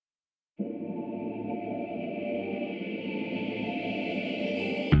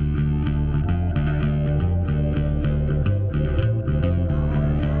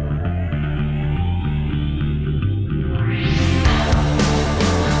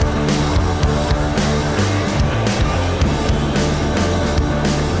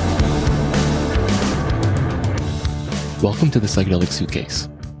Welcome to the Psychedelic Suitcase.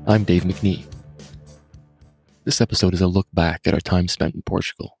 I'm Dave McNee. This episode is a look back at our time spent in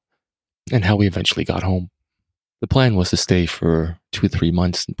Portugal and how we eventually got home. The plan was to stay for 2 or 3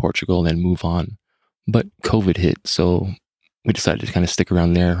 months in Portugal and then move on, but COVID hit, so we decided to kind of stick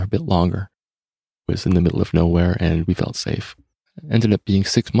around there a bit longer. It was in the middle of nowhere and we felt safe. It ended up being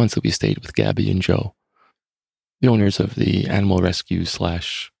 6 months that we stayed with Gabby and Joe, the owners of the animal rescue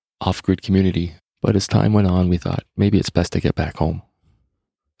 / off-grid community. But as time went on, we thought maybe it's best to get back home.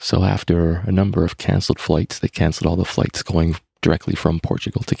 So after a number of canceled flights, they canceled all the flights going directly from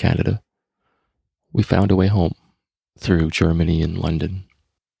Portugal to Canada. We found a way home through Germany and London.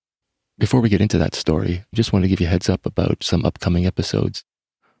 Before we get into that story, I just want to give you a heads up about some upcoming episodes.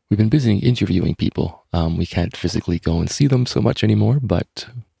 We've been busy interviewing people. We can't physically go and see them so much anymore, but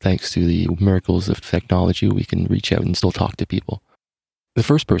thanks to the miracles of technology, we can reach out and still talk to people. The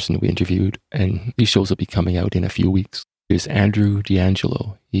first person we interviewed, and these shows will be coming out in a few weeks, is Andrew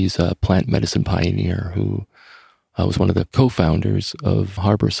D'Angelo. He's a plant medicine pioneer who was one of the co-founders of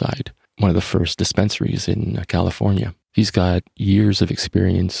Harborside, one of the first dispensaries in California. He's got years of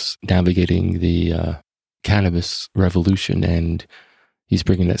experience navigating the cannabis revolution, and he's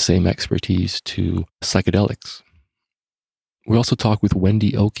bringing that same expertise to psychedelics. We also talk with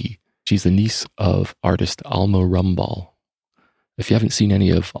Wendy Oki. She's the niece of artist Alma Rumball. If you haven't seen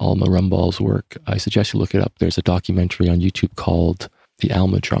any of Alma Rumball's work, I suggest you look it up. There's a documentary on YouTube called The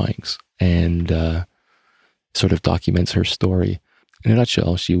Alma Drawings, and sort of documents her story. In a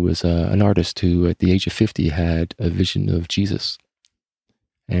nutshell, she was an artist who, at the age of 50, had a vision of Jesus.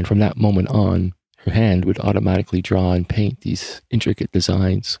 And from that moment on, her hand would automatically draw and paint these intricate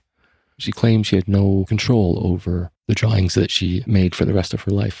designs. She claimed she had no control over the drawings that she made for the rest of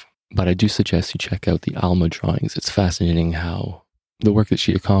her life. But I do suggest you check out the Alma Drawings. It's fascinating how the work that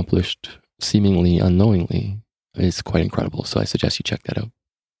she accomplished, seemingly unknowingly, is quite incredible. So I suggest you check that out.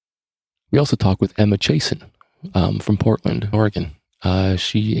 We also talk with Emma Chasen from Portland, Oregon.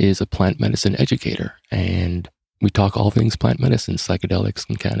 She is a plant medicine educator, and we talk all things plant medicine, psychedelics,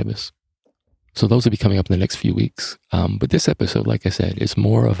 and cannabis. So those will be coming up in the next few weeks. But this episode, like I said, is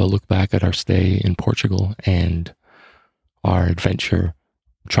more of a look back at our stay in Portugal and our adventure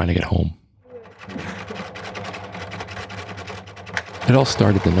trying to get home. It all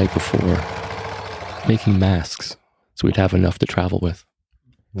started the night before, making masks so we'd have enough to travel with.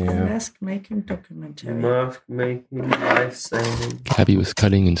 Yeah. Mask making documentary. Mask making, life-saving. Abby was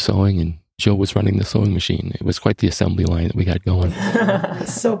cutting and sewing, and Joe was running the sewing machine. It was quite the assembly line that we got going.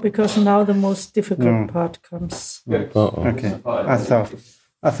 So, because now the most difficult part comes. Okay, I thought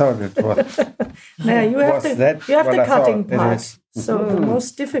it was. Now you have the cutting part. So Mm-hmm. the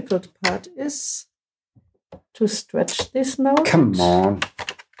most difficult part is to stretch this now. Come on.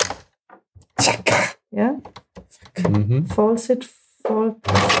 Yeah. Mm-hmm. False.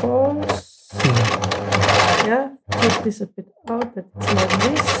 Yeah. Take this a bit out. That's like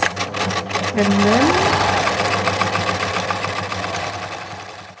this. And then.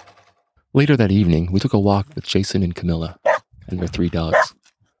 Later that evening, we took a walk with Jason and Camilla and their 3 dogs.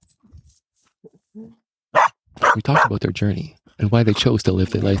 We talked about their journey and why they chose to live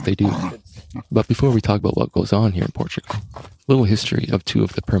the life they do. But before we talk about what goes on here in Portugal, a little history of 2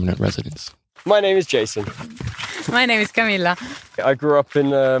 of the permanent residents. My name is Jason. My name is Camilla. I grew up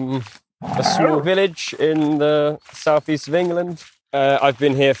in a small village in the southeast of England. I've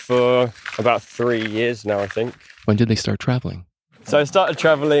been here for about 3 years now, I think. When did they start traveling? So I started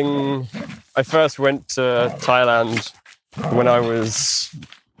traveling. I first went to Thailand when I was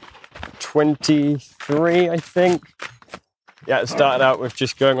 23, I think. Yeah, it started out with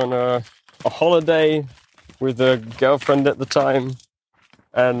just going on a holiday with a girlfriend at the time.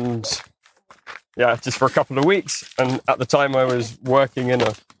 And yeah, just for a couple of weeks. And at the time I was working in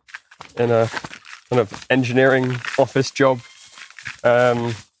a kind of engineering office job.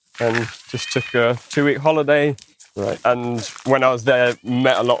 And just took a 2-week holiday. Right. And when I was there,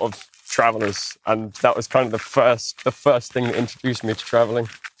 met a lot of travelers. And that was kind of the first thing that introduced me to traveling.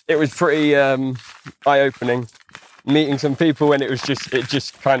 It was pretty eye-opening, meeting some people, and it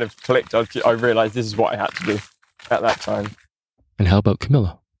just kind of clicked. I realized this is what I had to do at that time. And how about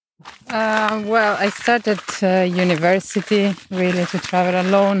Camilla? Well, I started university really to travel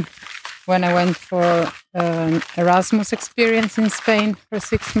alone when I went for an Erasmus experience in Spain for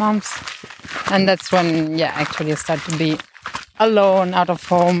 6 months. And that's when, actually I started to be alone, out of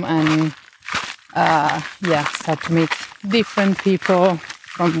home, and start to meet different people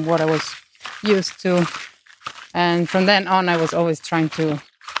from what I was used to. And from then on, I was always trying to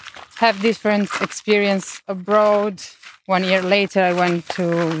have different experience abroad, 1 year later, I went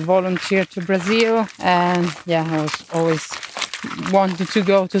to volunteer to Brazil, and I was always wanted to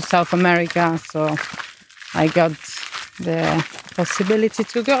go to South America, so I got the possibility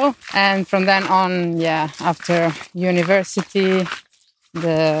to go. And from then on, after university,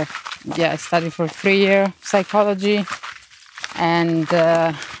 I studied for 3 years psychology, and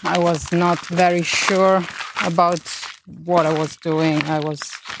I was not very sure about what I was doing. I was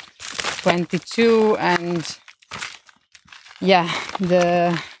 22, and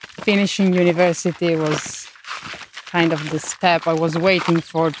the finishing university was kind of the step I was waiting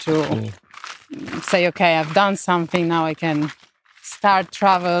for to say, okay, I've done something, now I can start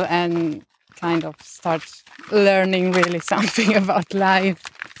travel and kind of start learning really something about life.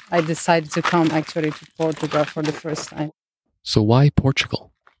 I decided to come actually to Portugal for the first time. So why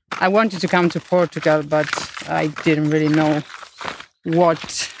Portugal? I wanted to come to Portugal, but I didn't really know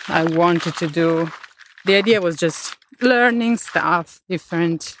what I wanted to do. The idea was just learning stuff,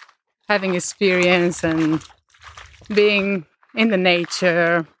 different, having experience and being in the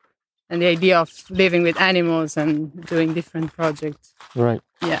nature, and the idea of living with animals and doing different projects. Right.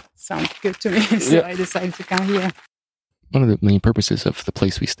 Yeah, sounds good to me. So I decided to come here. One of the main purposes of the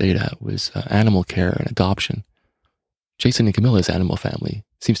place we stayed at was animal care and adoption. Jason and Camilla's animal family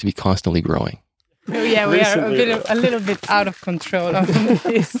seems to be constantly growing. Oh, yeah, we are a little bit out of control of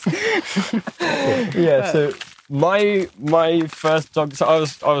this. So my first dog. So I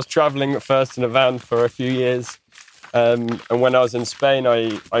was traveling at first in a van for a few years, and when I was in Spain,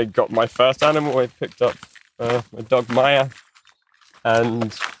 I got my first animal. I picked up my dog Maya,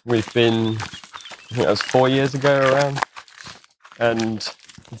 and we've been. I think that was 4 years ago around, and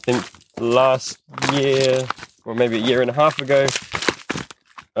I think last year, or maybe a year and a half ago,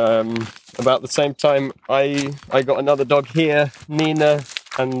 about the same time, I got another dog here, Nina,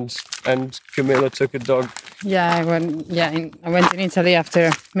 and Camilla took a dog. I went in Italy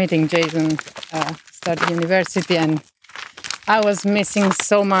after meeting Jason, started university, and I was missing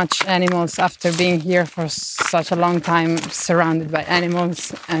so much animals after being here for such a long time, surrounded by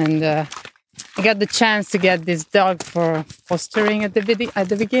animals, and I got the chance to get this dog for fostering at the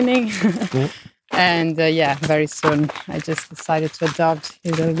beginning. And very soon I just decided to adopt.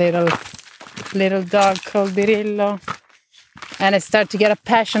 He's a little dog called Birillo. And I started to get a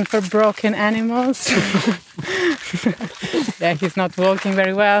passion for broken animals. He's not walking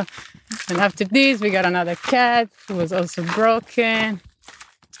very well. And after this, we got another cat who was also broken.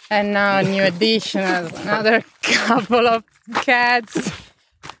 And now a new addition has another couple of cats.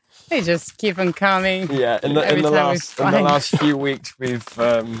 They just keep on coming. Yeah, in the last few weeks, we've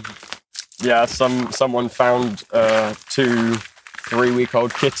someone found 2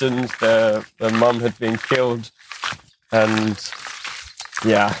 3-week-old kittens. Their mum had been killed, and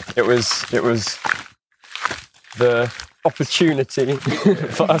it was the opportunity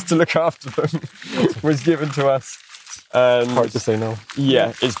for us to look after them was given to us. And hard to say no.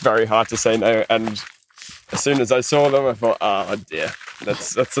 Yeah, it's very hard to say no. And as soon as I saw them, I thought, oh dear,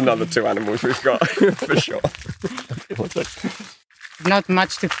 that's another 2 animals we've got for sure. Not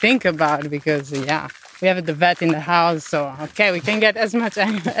much to think about because we have the vet in the house, so we can get as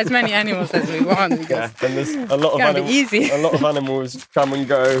many animals as we want. Because and there's a lot of animals. Easy. A lot of animals come and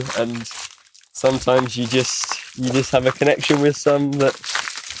go, and sometimes you just have a connection with some that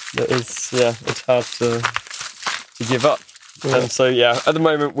is it's hard to give up. Yeah. And so at the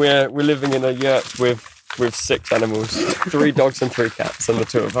moment we're living in a yurt with 6 animals, 3 dogs and 3 cats, and the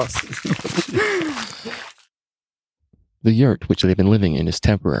 2 of us. The yurt which they've been living in is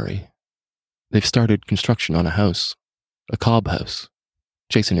temporary. They've started construction on a house, a cob house.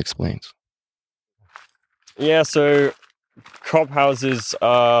 Jason explains. Yeah, so cob houses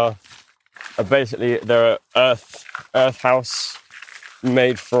are basically they're an earth house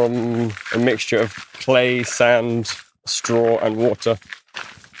made from a mixture of clay, sand, straw, and water.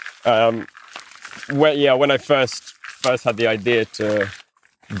 When I first had the idea to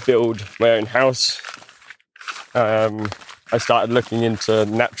build my own house, I started looking into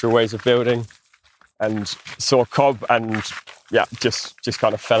natural ways of building and saw cob and just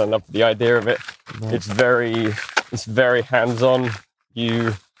kind of fell in love with the idea of it. Mm-hmm. It's very hands-on.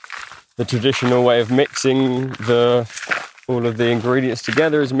 The traditional way of mixing all of the ingredients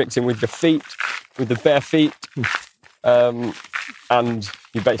together is mixing with the bare feet, and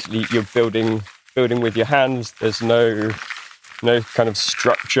you're building with your hands. There's no kind of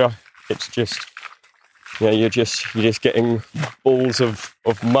structure. It's just you're just getting balls of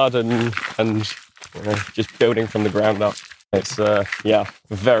mud and just building from the ground up. It's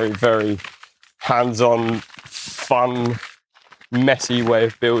very, very hands-on, fun, messy way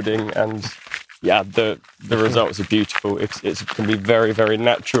of building, and the results are beautiful. It can be very, very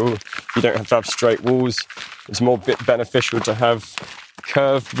natural. You don't have to have straight walls. It's more beneficial to have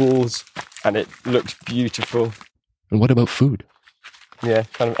curved walls, and it looks beautiful. And what about food? Yeah,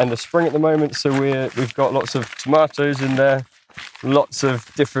 kind of end of spring at the moment, so we've got lots of tomatoes in there, lots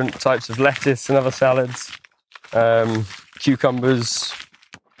of different types of lettuce and other salads, cucumbers,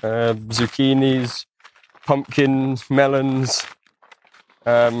 zucchinis, pumpkins, melons.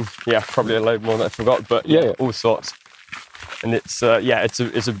 Probably a load more that I forgot, but all sorts. And it's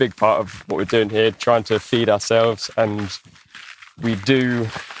a big part of what we're doing here, trying to feed ourselves, and we do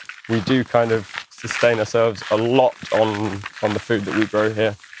kind of sustain ourselves a lot on the food that we grow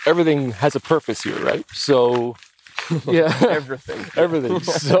here. Everything has a purpose here, right? So, yeah, everything.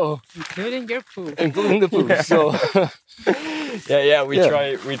 So, including your food, including the food. Yeah. So,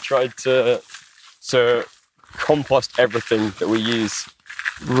 we try to compost everything that we use,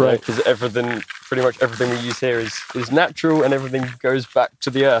 right? Because pretty much everything we use here is natural, and everything goes back to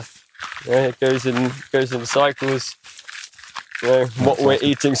the earth. Yeah, it goes in cycles. What we're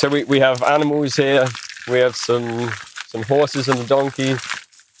eating. So we have animals here. We have some horses and a donkey.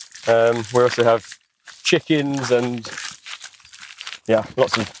 We also have chickens and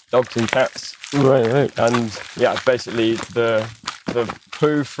lots of dogs and cats. Right. And basically the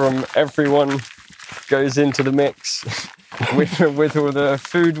poo from everyone goes into the mix with all the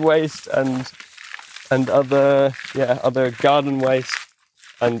food waste and other garden waste,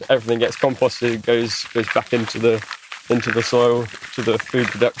 and everything gets composted, goes back into the soil, to the food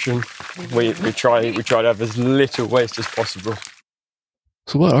production. We try to have as little waste as possible.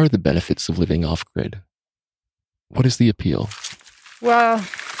 So what are the benefits of living off-grid? What is the appeal? Well,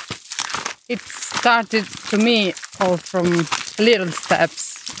 it started to me all from little steps.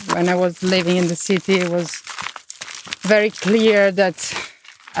 When I was living in the city, it was very clear that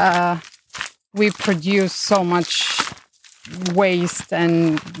we produce so much waste,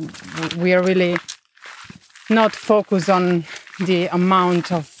 and we are really not focus on the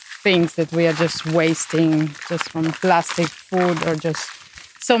amount of things that we are just wasting, just from plastic, food, or just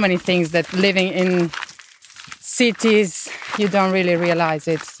so many things that living in cities, you don't really realize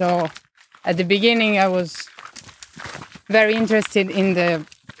it. So at the beginning, I was very interested in the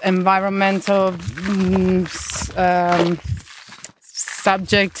environmental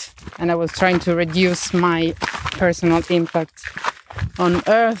subject, and I was trying to reduce my personal impact on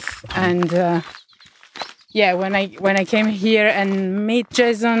Earth. And when I came here and met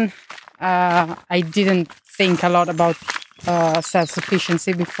Jason, I didn't think a lot about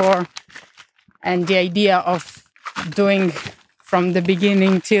self-sufficiency before, and the idea of doing from the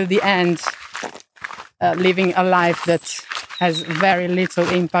beginning till the end, living a life that has very little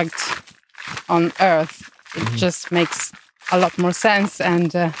impact on Earth, it just makes a lot more sense.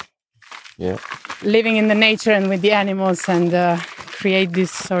 And living in the nature and with the animals, and create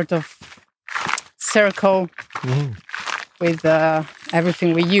this sort of circle with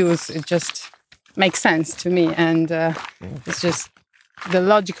everything we use, it just makes sense to me, and it's just the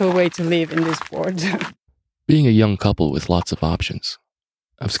logical way to live in this world. Being a young couple with lots of options,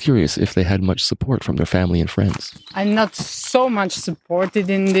 I was curious if they had much support from their family and friends. I'm not so much supported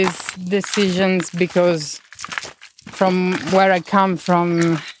in these decisions, because from where I come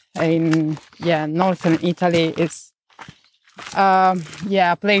from, in northern Italy, it's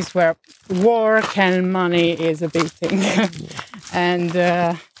a place where work and money is a big thing. And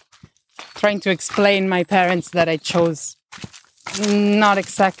trying to explain my parents that I chose not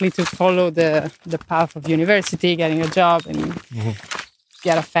exactly to follow the path of university, getting a job and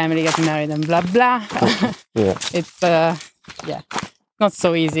get a family, get married and blah blah. It's not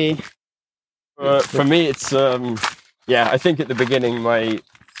so easy. For me, it's I think at the beginning my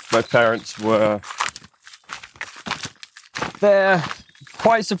parents were they're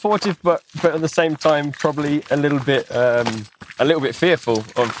quite supportive, but at the same time probably a little bit fearful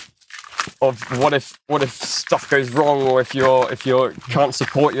of what if stuff goes wrong, or if you can't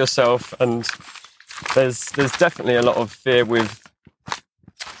support yourself. And there's definitely a lot of fear with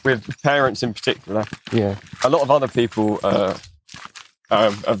parents in particular. A lot of other people are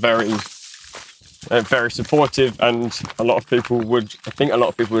very supportive, and a lot of people would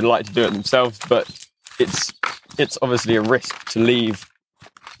like to do it themselves, but it's obviously a risk to leave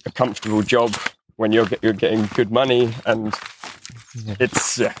a comfortable job when you're getting good money, and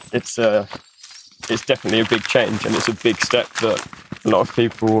it's definitely a big change, and it's a big step that a lot of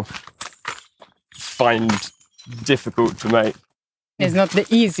people find difficult to make. It's not the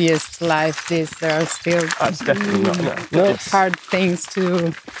easiest life. There are still definitely not, hard things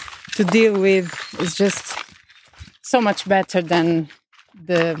to deal with. It's just so much better than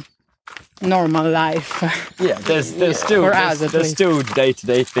the normal life. Yeah, there's still For us, at there's least. still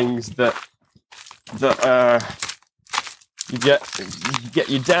day-to-day things that you get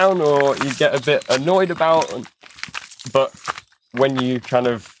you down or you get a bit annoyed about, but when you kind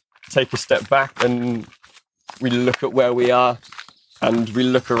of take a step back and we look at where we are and we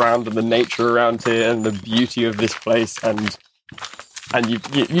look around at the nature around here and the beauty of this place, and you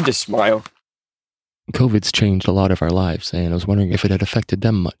just smile. COVID's changed a lot of our lives, and I was wondering if it had affected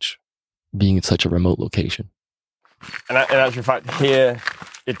them much, being in such a remote location. And in actual fact, here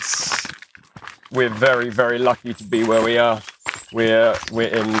we're very, very lucky to be where we are. We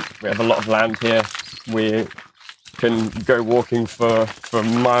have a lot of land here. We can go walking for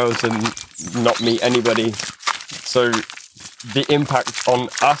miles and not meet anybody. So the impact on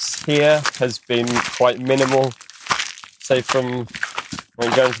us here has been quite minimal, say from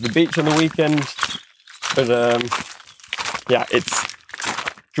when going to the beach on the weekend. But yeah, it's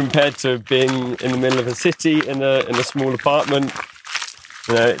compared to being in the middle of a city in a small apartment.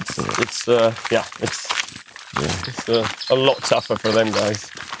 You know, it's a lot tougher for them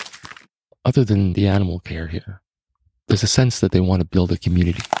guys. Other than the animal care here, there's a sense that they want to build a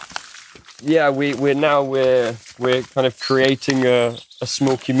community. Yeah, we're kind of creating a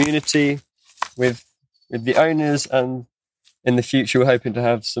small community with the owners, and in the future we're hoping to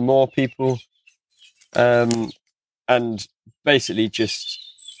have some more people, and basically just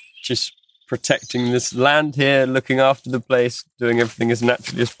protecting this land here, looking after the place, doing everything as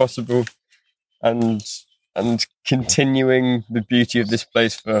naturally as possible, and continuing the beauty of this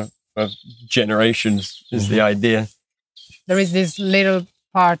place for generations is the idea. There is this little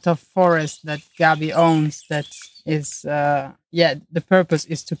part of forest that Gabi owns that is, the purpose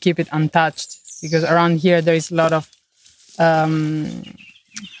is to keep it untouched, because around here there is a lot of, how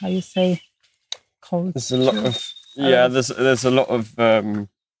you say, culture? There's a lot of, there's a lot of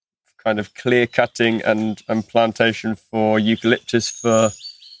kind of clear cutting and plantation for eucalyptus for,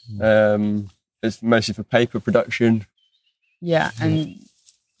 it's mostly for paper production. Yeah, and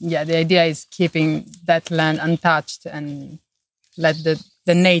the idea is keeping that land untouched and let the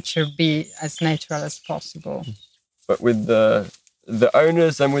nature be as natural as possible. But with the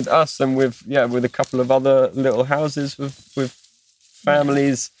owners and with us and with a couple of other little houses with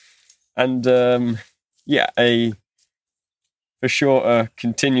families and for sure a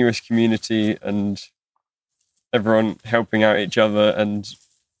continuous community and everyone helping out each other and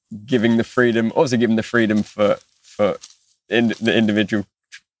giving the freedom for the individual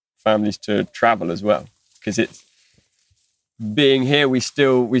families to travel as well, because it's being here we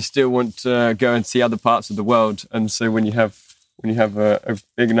still want to go and see other parts of the world, and so when you have a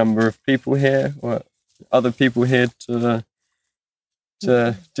big number of people here or other people here to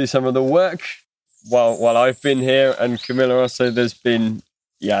do some of the work while I've been here, and Camilla also, there's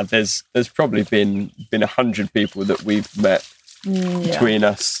probably been 100 people that we've met between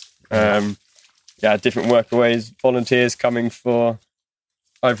us. Different workaways, volunteers coming for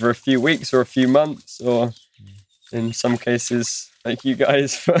either a few weeks or a few months, or in some cases, like you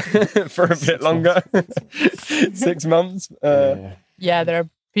guys, for a bit longer, 6 months. There are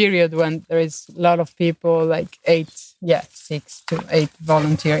periods when there is a lot of people, like 6 to 8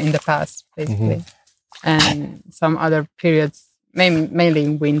 volunteer in the past, basically. And some other periods, mainly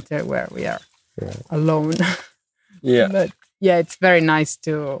in winter, where we are alone. But it's very nice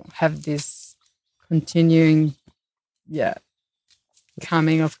to have this continuing,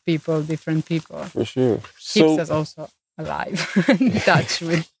 coming of people, different people. For sure. Keeps us also alive, in touch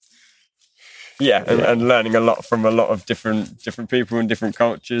with. And learning a lot from a lot of different people and different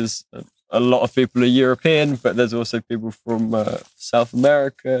cultures. A lot of people are European, but there's also people from South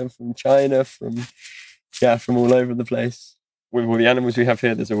America, from China, from all over the place. With all the animals we have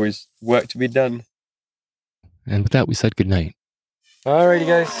here, there's always work to be done. And with that, we said goodnight. Alrighty,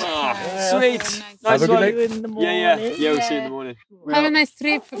 guys. Sweet. Have a good night. Yeah, we'll see you in the morning. Have a nice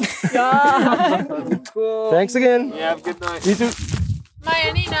trip. Cool. Thanks again. Yeah, have a good night. You too.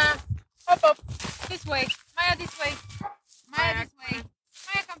 Maya, Nina, up. This way. Maya, this way. Maya, this way.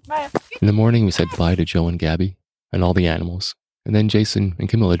 Maya, come. Maya. In the morning, we said bye to Joe and Gabby and all the animals. And then Jason and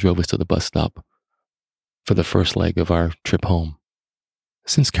Camilla drove us to the bus stop for the first leg of our trip home.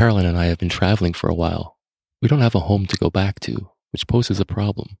 Since Carolyn and I have been traveling for a while, we don't have a home to go back to, which poses a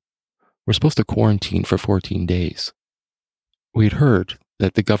problem. We're supposed to quarantine for 14 days. We had heard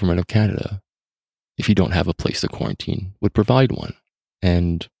that the government of Canada, if you don't have a place to quarantine, would provide one.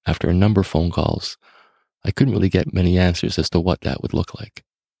 And after a number of phone calls, I couldn't really get many answers as to what that would look like.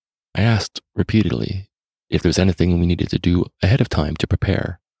 I asked repeatedly if there was anything we needed to do ahead of time to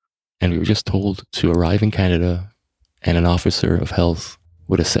prepare, and we were just told to arrive in Canada and an officer of health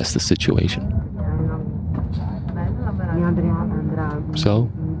would assess the situation. So,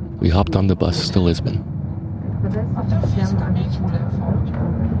 we hopped on the bus to Lisbon.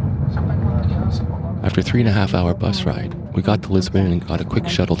 After a 3.5-hour bus ride, we got to Lisbon and got a quick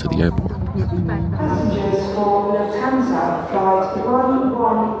shuttle to the airport. Passengers for Lufthansa flight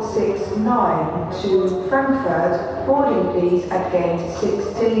 1169 to Frankfurt, boarding please at gate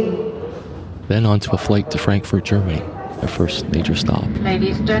 16. Then on to a flight to Frankfurt, Germany, our first major stop.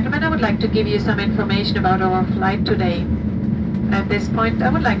 Ladies and gentlemen, I would like to give you some information about our flight today. At this point, I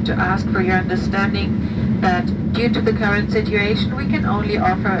would like to ask for your understanding that due to the current situation, we can only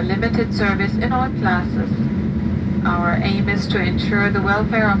offer a limited service in all classes. Our aim is to ensure the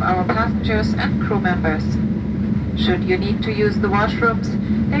welfare of our passengers and crew members. Should you need to use the washrooms,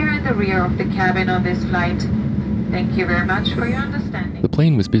 they are in the rear of the cabin on this flight. Thank you very much for your understanding. The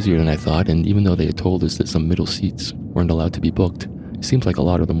plane was busier than I thought, and even though they had told us that some middle seats weren't allowed to be booked, it seems like a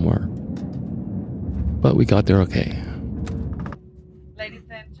lot of them were. But we got there okay. Ladies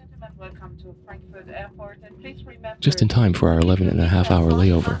and gentlemen, welcome to Frankfurt Airport, and please remember... Just in time for our 11.5-hour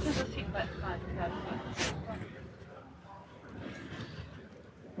layover.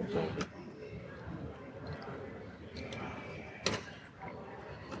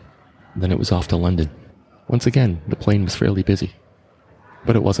 Then it was off to London. Once again, the plane was fairly busy,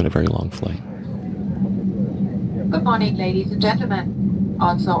 but it wasn't a very long flight. Good morning, ladies and gentlemen.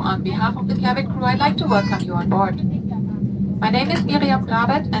 Also, on behalf of the cabin crew, I'd like to welcome you on board. My name is Miriam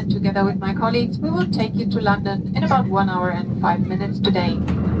Grabet, and together with my colleagues, we will take you to London in about 1 hour and 5 minutes today.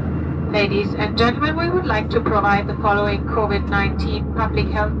 Ladies and gentlemen, we would like to provide the following COVID-19 public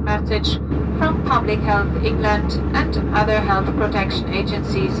health message from Public Health England and other health protection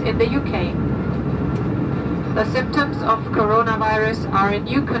agencies in the UK. The symptoms of coronavirus are a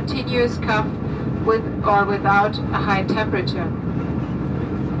new continuous cough with or without a high temperature.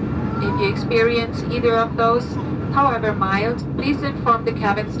 If you experience either of those, however mild, please inform the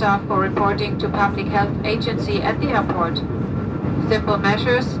cabin staff for reporting to Public Health Agency at the airport. Simple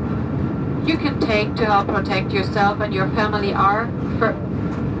measures you can take to help protect yourself and your family are: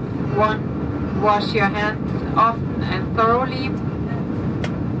 1. Wash your hands often and thoroughly.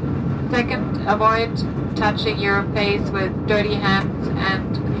 2. Avoid touching your face with dirty hands.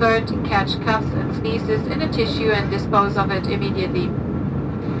 And 3. Catch coughs and sneezes in a tissue and dispose of it immediately.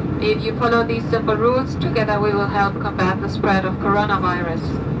 If you follow these simple rules, together we will help combat the spread of coronavirus.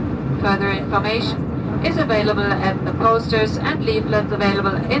 Further information is available at the posters and leaflets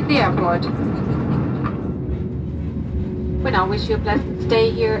available in the airport. We now wish you a pleasant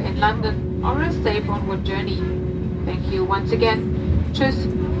stay here in London or a safe onward journey. Thank you once again. Tschüss,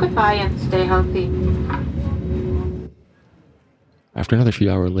 goodbye, and stay healthy. After another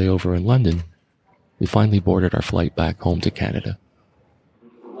few-hour layover in London, we finally boarded our flight back home to Canada.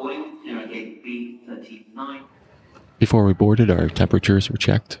 Before we boarded, our temperatures were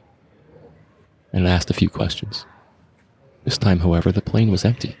checked and asked a few questions. This time, however, the plane was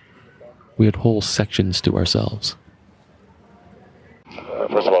empty. We had whole sections to ourselves.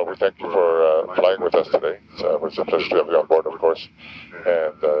 First of all, we thank you for flying with us today. It's a pleasure to have you on board, of course.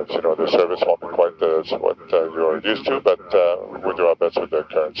 And, the service won't be quite what you're used to, but we'll do our best with the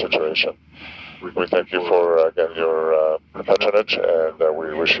current situation. We thank you for, again, your patronage, and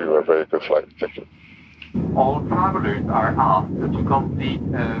we wish you a very good flight. Thank you. All travelers are asked to complete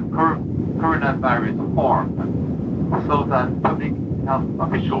a coronavirus form so that public health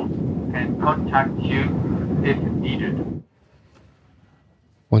officials can contact you if needed.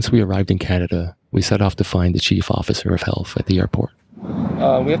 Once we arrived in Canada, we set off to find the Chief Officer of Health at the airport.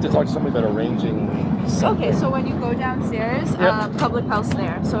 We have to talk to somebody about arranging something. Okay, so when you go downstairs, public health's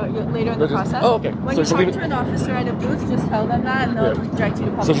there. So later in the process. Oh, okay. When you talk to an officer at a booth, just tell them that and they'll direct you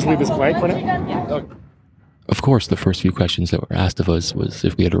to public health. So just leave this blank for now? Yeah. Okay. Of course, the first few questions that were asked of us was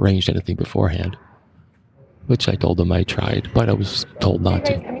if we had arranged anything beforehand, which I told them I tried, but I was told not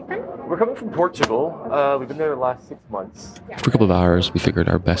to. We're coming from Portugal. We've been there the last 6 months. After a couple of hours, we figured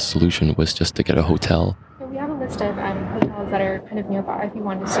our best solution was just to get a hotel. So we have a list of hotels that are kind of nearby if you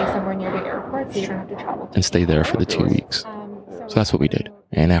wanted to stay somewhere near the airport so you don't have to travel. And stay there for the 2 weeks. So that's what we did.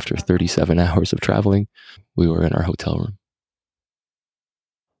 And after 37 hours of traveling, we were in our hotel room.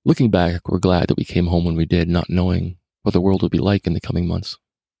 Looking back, we're glad that we came home when we did, not knowing what the world would be like in the coming months.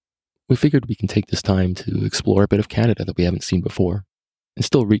 We figured we can take this time to explore a bit of Canada that we haven't seen before, and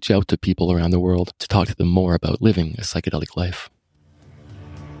still reach out to people around the world to talk to them more about living a psychedelic life.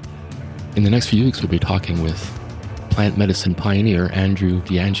 In the next few weeks, we'll be talking with plant medicine pioneer Andrew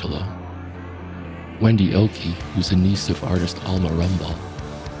D'Angelo, Wendy Oakey, who's the niece of artist Alma Rumball,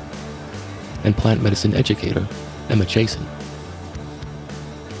 and plant medicine educator Emma Chasen.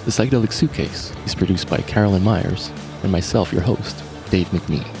 The Psychedelic Suitcase is produced by Carolyn Myers and myself, your host, Dave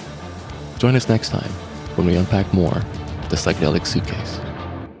McNee. Join us next time when we unpack more of the Psychedelic Suitcase.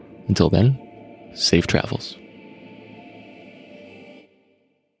 Until then, safe travels.